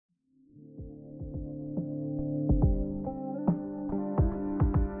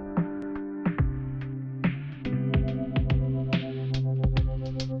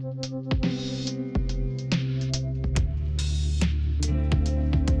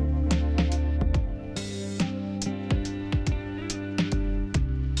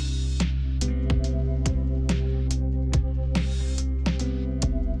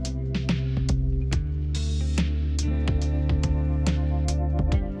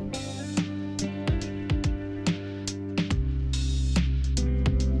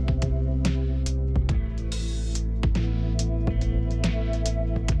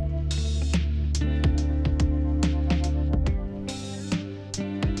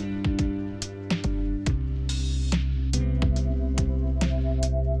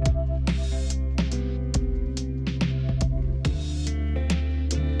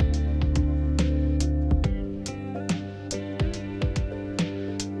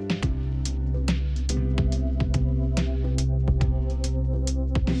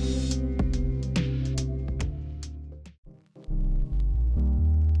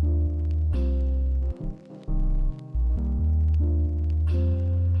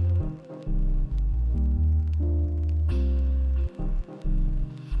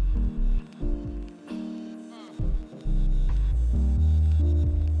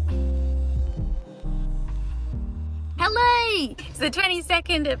me. It's the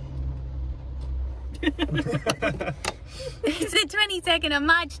 22nd of... It's the 22nd of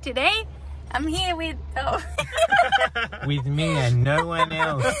March today. I'm here with... Oh. With me and no one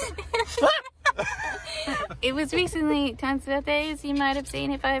else. It was recently Tan's birthday, as you might have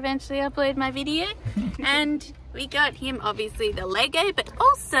seen if I eventually upload my video. And we got him, obviously, the Lego, but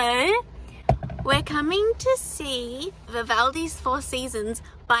also we're coming to see Vivaldi's Four Seasons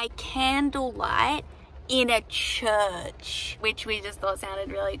by candlelight in a church, which we just thought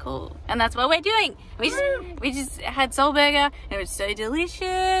sounded really cool. And that's what we're doing. We just had soul burger and it was so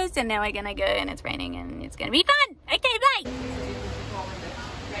delicious, and now we're gonna go and it's raining and it's gonna be fun. Okay, bye.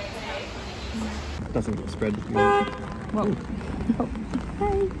 Doesn't get spread. Whoa.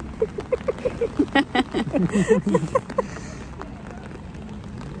 Hi.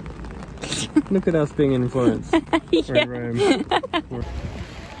 Look at us being influenced. Yeah. Rome.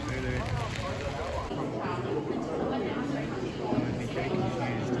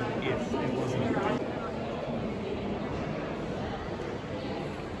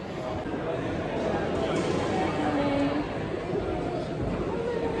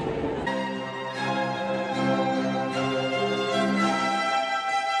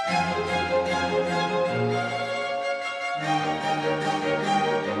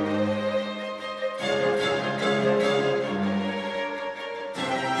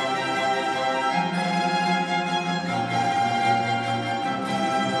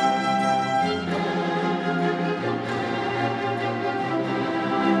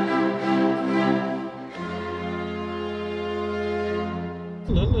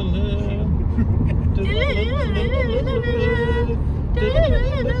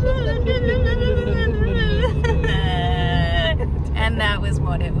 And that was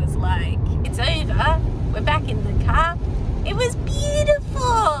what it was like. It's over. We're back in the car. It was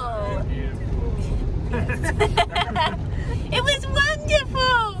beautiful. It was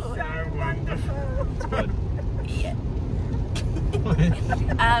wonderful. So wonderful. Yeah.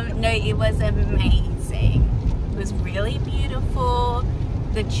 No, it was amazing. It was really beautiful.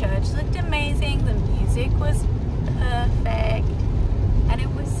 The church looked amazing. The music was perfect. And it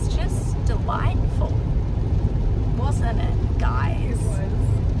was just delightful. Wasn't it, guys?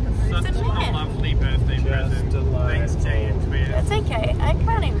 Such a lovely birthday present. Thanks, Jay and Twist. That's okay. I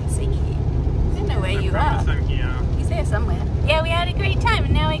can't even see you. I don't know where you are. I'm here. He's there somewhere. Yeah, we had a great time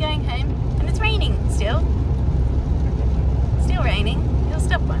and now we're going home. And it's raining still. Still raining. It'll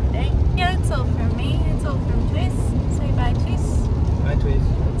stop one day. Yeah, that's all from me. It's all from Twist. Say bye, Twist. Bye, Twist.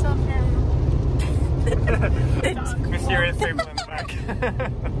 It's all from... Mysterious people in the back.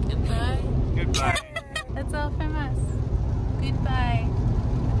 Goodbye. Goodbye. That's all from us. Goodbye.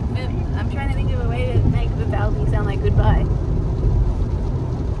 I'm trying to think of a way to make Vivaldi sound like goodbye.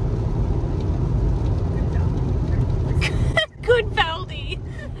 Good Valdi.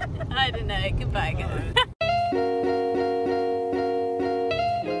 I don't know. Goodbye, guys.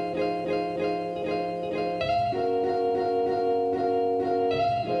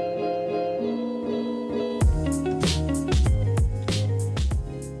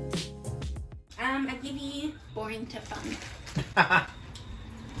 I give you boring to fun.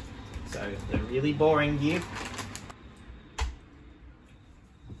 So, the really boring gift.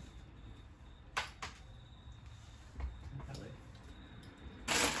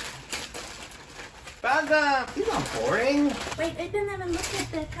 Buzzer! These aren't boring. Wait, open them and look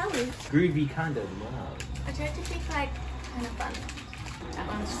at the colours. Groovy kind of love. I tried to pick like kind of fun. That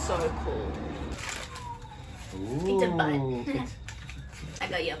one's so cool. Ooh, It's a butt. I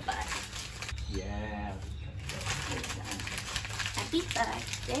got your butt. Yeah. Happy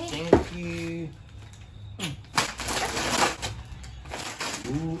birthday. Thank you.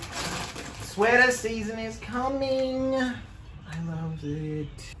 Ooh. Sweater season is coming. I love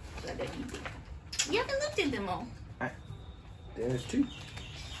it. You haven't looked at them all. There's two.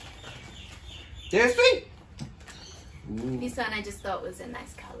 There's three. Ooh. This one I just thought was a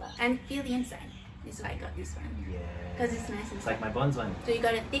nice colour. And feel the inside. This is why I got this one. Yeah. Because it's nice inside. It's like my Bonds one. So you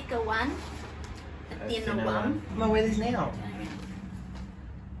got a thicker one, a thinner one. I'm gonna wear this now.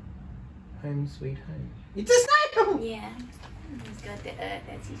 Home sweet home. It's a snuggle! Yeah. He's got the earth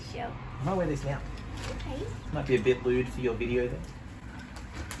as his shell. I'm gonna wear this now. Okay. Might be a bit lewd for your video there.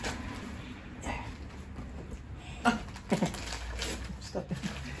 Stop it.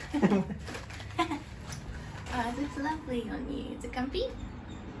 Oh, this is lovely on you. Is it comfy?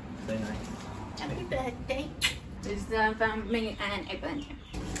 So nice. Happy birthday. This is from me and Eggplant.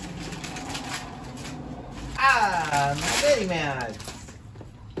 Ah, Dirty Mouse.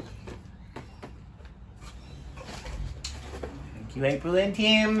 Thank you, April and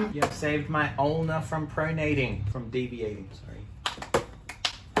Tim. You have saved my ulna from pronating, from deviating, sorry.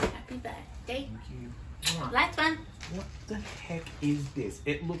 Happy birthday. Thank you. Right. Last one. What the heck is this?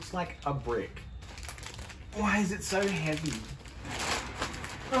 It looks like a brick. Why is it so heavy?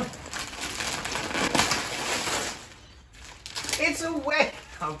 Oh. It's a wet.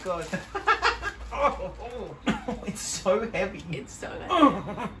 Oh god. Oh, it's so heavy. It's so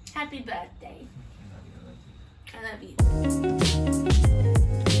heavy. Happy birthday. I love you.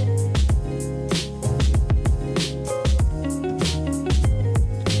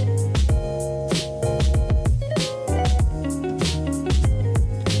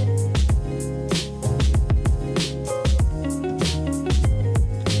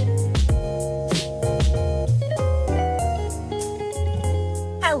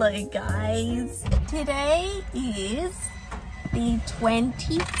 Hello guys, today is the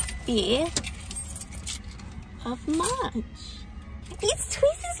 25th of March. It's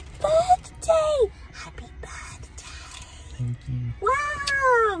Twiss's birthday! Happy birthday! Thank you.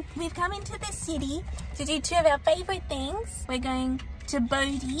 Wow! We've come into the city to do two of our favourite things. We're going to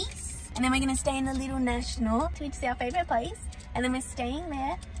Bodie's and then we're going to stay in the Little National, which is our favourite place, and then we're staying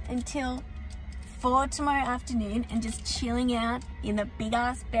there until 4 tomorrow afternoon and just chilling out in the big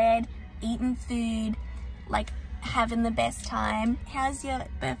ass bed, eating food, like having the best time. How's your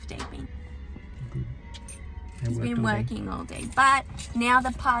birthday been? Good. He's been working all day, but now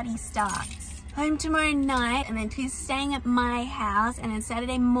the party starts. Home tomorrow night, and then Twiss staying at my house, and then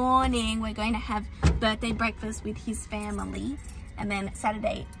Saturday morning we're going to have birthday breakfast with his family, and then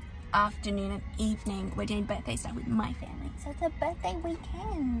Saturday afternoon and evening we're doing birthday stuff with my family. So it's a birthday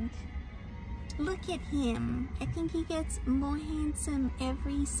weekend. Look at him. I think he gets more handsome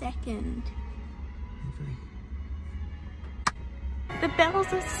every second. The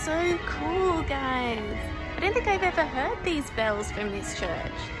bells are so cool, guys. I don't think I've ever heard these bells from this church.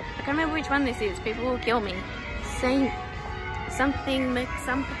 I can't remember which one this is. People will kill me. Saint something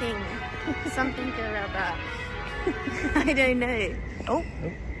something. Something about that. I don't know. Oh.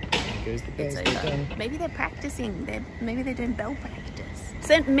 There goes the bells. It's over. Maybe they're practicing. Maybe they're doing bell practice.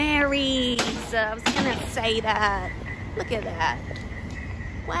 St. Mary's. I was gonna say that. Look at that.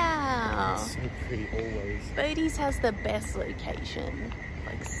 Wow. It's so pretty always. Bodie's has the best location.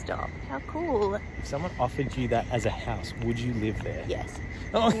 Like, stop. How cool. If someone offered you that as a house, would you live there? Yes.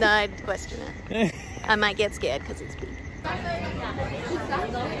 Oh. No, I'd question it. I might get scared because it's big.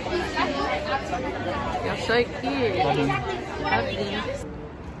 You're so cute. Love you.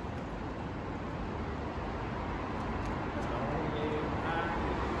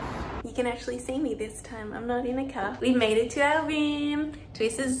 You can actually see me this time. I'm not in a car. We made it to our room.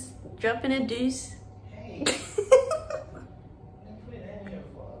 Twiss is dropping a deuce.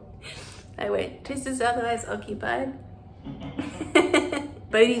 I went. Twiss is otherwise occupied.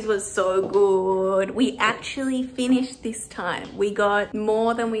 Bodie's was so good. We actually finished this time. We got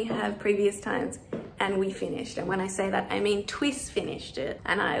more than we have previous times, and we finished. And when I say that, I mean Twiss finished it,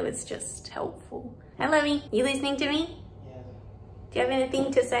 and I was just helpful. Hello, me. You listening to me? Yes. Do you have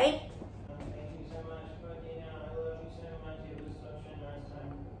anything to say?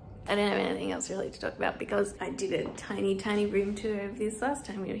 I don't have anything else really to talk about because I did a tiny room tour of this last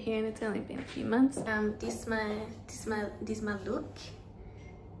time we were here, and it's only been a few months. This my look.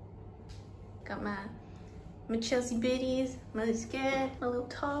 Got my Chelsea booties, my little skirt, my little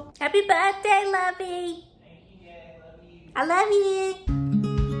top. Happy birthday, lovey! Thank you, Dad. Love you. I love you.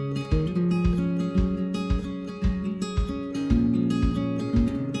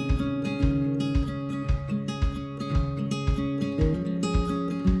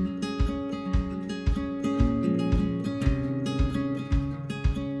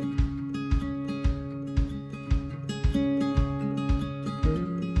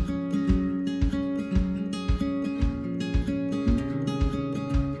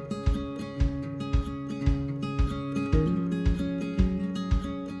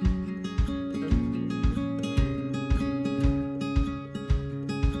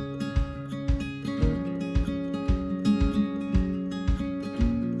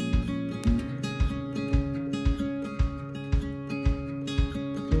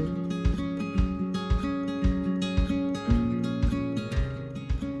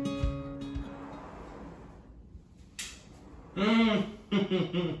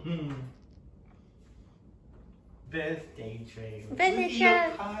 Birthday tree. Birthday Look at your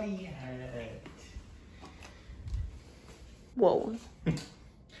tree. party hat. Whoa.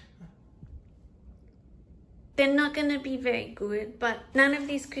 They're not gonna be very good, but none of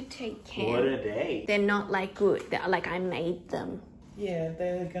these could take care. What are they? They're not like good. They're like I made them. Yeah,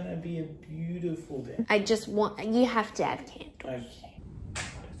 they're gonna be a beautiful day. I just want, you have to add candles. Okay.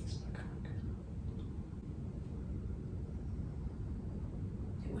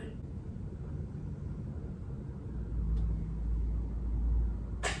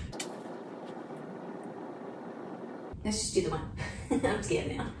 Let's just do the one. I'm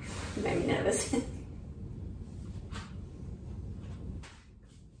scared now. You made me nervous.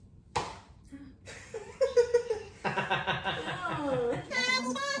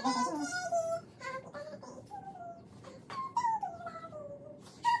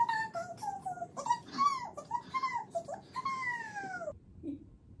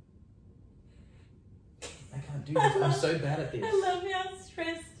 Dude, I'm so bad at this. I love how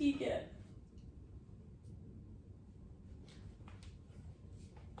stressed you get.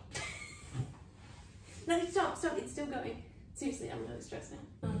 No, stop, it's still going. Seriously, I'm really stressed now.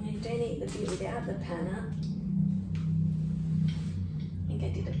 Oh no, don't eat the bit without the panna. I think I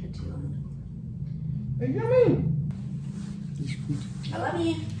did it for too long. Hey, yummy! I love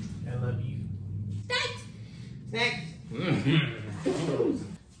you. I love you. Snacks! Snacks!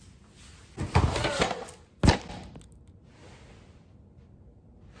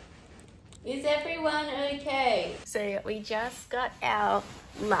 Is everyone okay? So we just got our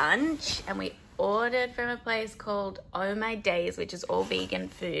lunch and we ordered from a place called Oh My Days, which is all vegan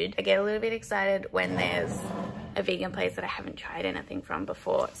food. I get a little bit excited when there's a vegan place that I haven't tried anything from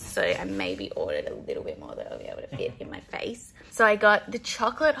before, so I maybe ordered a little bit more that I'll be able to fit in my face. So I got the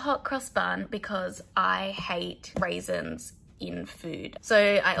chocolate hot cross bun because I hate raisins in food. So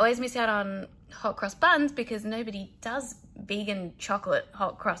I always miss out on hot cross buns because nobody does vegan chocolate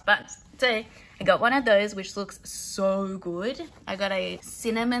hot cross buns. So I got one of those, which looks so good. I got a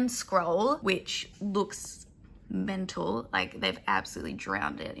cinnamon scroll, which looks mental. Like they've absolutely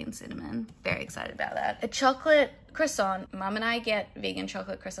drowned it in cinnamon. Very excited about that. A chocolate croissant. Mum and I get vegan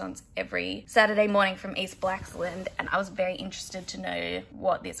chocolate croissants every Saturday morning from East Blaxland, and I was very interested to know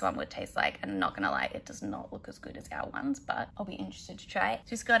what this one would taste like. And I'm not gonna lie, it does not look as good as our ones, but I'll be interested to try it.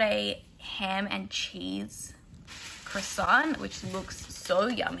 Just got a ham and cheese croissant, which looks so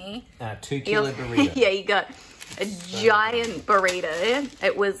yummy. 2 kilo burrito. Yeah, you got a giant burrito.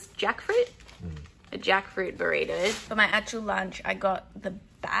 It was jackfruit. A jackfruit burrito. For my actual lunch, I got the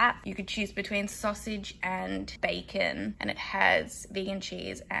bat. You could choose between sausage and bacon, and it has vegan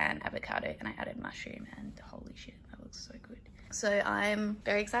cheese and avocado, and I added mushroom, and holy shit, that looks so good. So I'm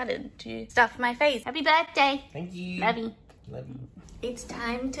very excited to stuff my face. Happy birthday. Thank you. Love you. Love you. It's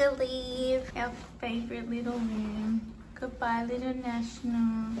time to leave our favorite little room. Goodbye, little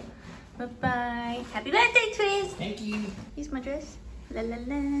national. Bye-bye. Happy birthday, Twiz. Thank you. Here's my dress. La la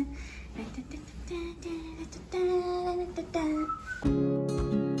la.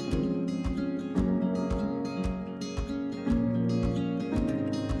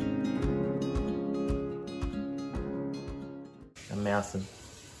 I'm mousing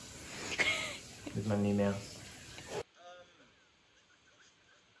with my new mouse.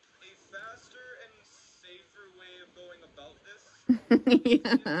 A faster and safer way of going about this.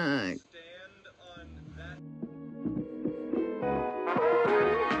 Yeah. Stand on that.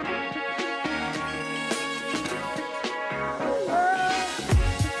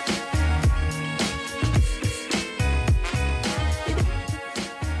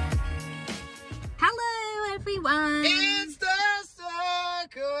 Hello, everyone. It's the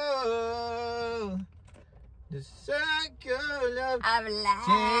circle. The circle of life.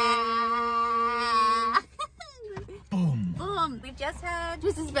 boom. Boom. We've just had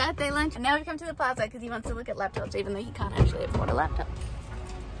Twiz's birthday lunch, and now we've come to the plaza because he wants to look at laptops, even though he can't actually afford a laptop.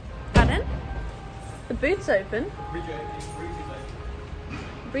 Pardon? The boot's open. The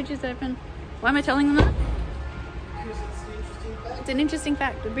bridge is open. Why am I telling them that? Because it's an interesting fact. It's an interesting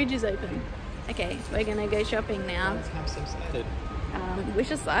fact. The bridge is open. Okay, we're gonna go shopping now. I'm so excited.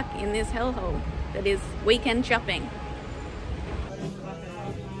 Wish us luck in this hellhole that is weekend shopping.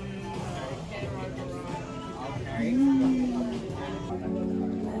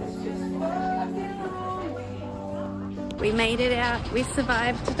 We made it out. We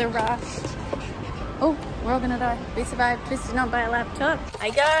survived the rush. Oh, we're all gonna die. We survived. This is not by a laptop.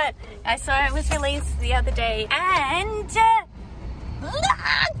 I saw it was released the other day, and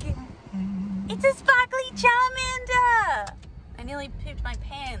look! It's a sparkly Charmander! I nearly pooped my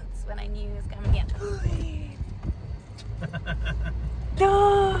pants when I knew he was coming in.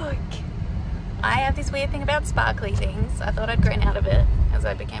 Look! I have this weird thing about sparkly things. I thought I'd grown out of it as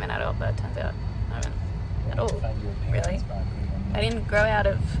I became an adult, but it turns out I haven't at all. Really? I didn't grow out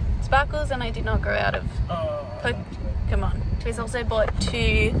of sparkles, and I did not grow out of Pokemon. Twiz also bought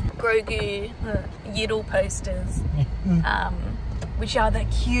 2 Grogu Yiddle posters, which are the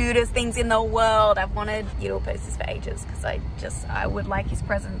cutest things in the world. I've wanted Yiddle posters for ages because I would like his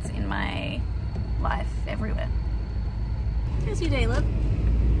presence in my life everywhere. How's your day, love?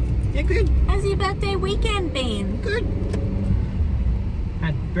 Yeah, good. How's your birthday weekend been? Good.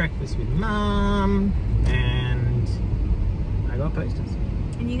 Had breakfast with Mum and got posters.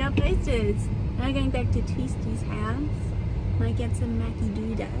 And you got posters. Now we're going back to Twisty's house. Might get some Mackie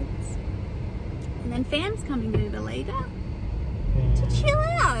doodads. And then Fam's coming over later to chill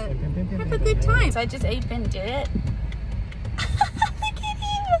out. Have a good time. So I just opened it. Look at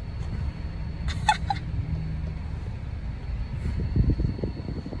him.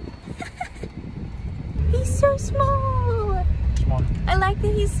 He's so small. I like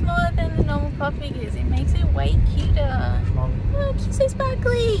that he's smaller than the normal pop figures. It makes it way cuter. Look, he's so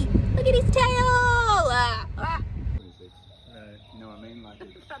sparkly. Look at his tail. No, you know what I mean? Like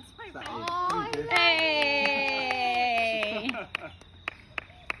That's my favorite. Hey!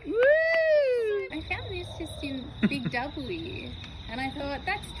 Woo! I found this just in Big W, and I thought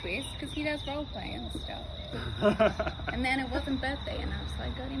that's twist because he does role play and stuff. And then it wasn't birthday enough, so I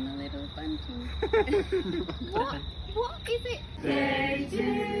got him a little bunting. What is it? Day to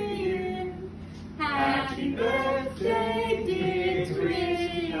you, happy birthday, dear twist.